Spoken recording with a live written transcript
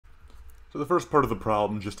So the first part of the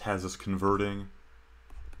problem just has us converting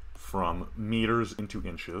from meters into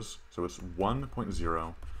inches. So it's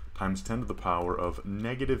 1.0 times 10 to the power of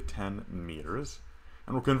negative 10 meters.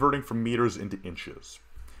 And we're converting from meters into inches.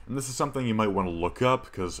 And this is something you might want to look up,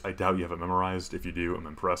 because I doubt you have it memorized. If you do, I'm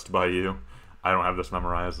impressed by you. I don't have this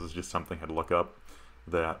memorized. This is just something I had to look up.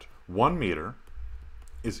 That 1 meter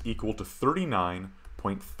is equal to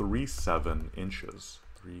 39.37 inches.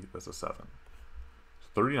 That's a 7.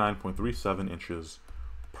 39.37 inches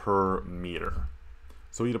per meter.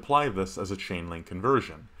 So we'd apply this as a chain link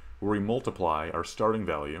conversion, where we multiply our starting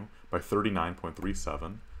value by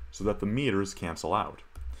 39.37 so that the meters cancel out.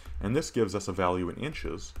 And this gives us a value in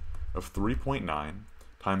inches of 3.9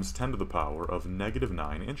 times 10 to the power of negative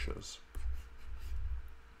 9 inches.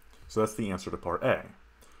 So that's the answer to part A.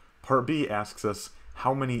 Part B asks us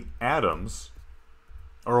how many atoms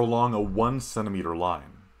are along a 1 centimeter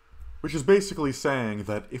line, which is basically saying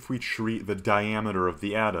that if we treat the diameter of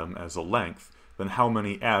the atom as a length, then how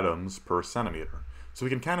many atoms per centimeter. So we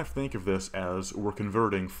can kind of think of this as we're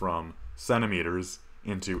converting from centimeters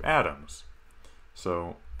into atoms.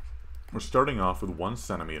 So we're starting off with 1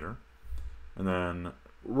 centimeter, and then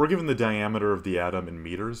we're given the diameter of the atom in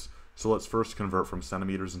meters, so let's first convert from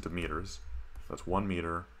centimeters into meters. That's 1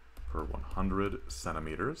 meter per 100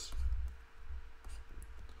 centimeters.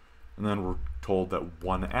 And then we're told that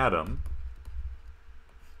one atom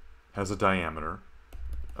has a diameter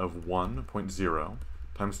of 1.0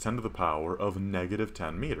 times 10 to the power of negative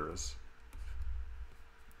 10 meters.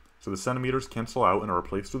 So the centimeters cancel out and are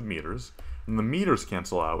replaced with meters, and the meters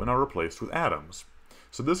cancel out and are replaced with atoms.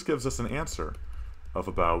 So this gives us an answer of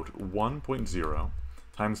about 1.0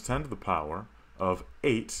 times 10 to the power of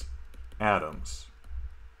 8 atoms.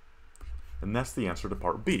 And that's the answer to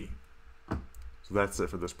part B. So that's it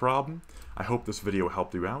for this problem. I hope this video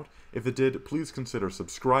helped you out. If it did, please consider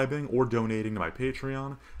subscribing or donating to my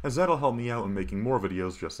Patreon, as that'll help me out in making more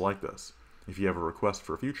videos just like this. If you have a request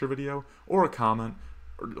for a future video, or a comment,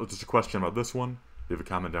 or just a question about this one, leave a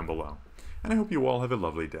comment down below. And I hope you all have a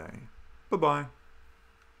lovely day. Bye-bye.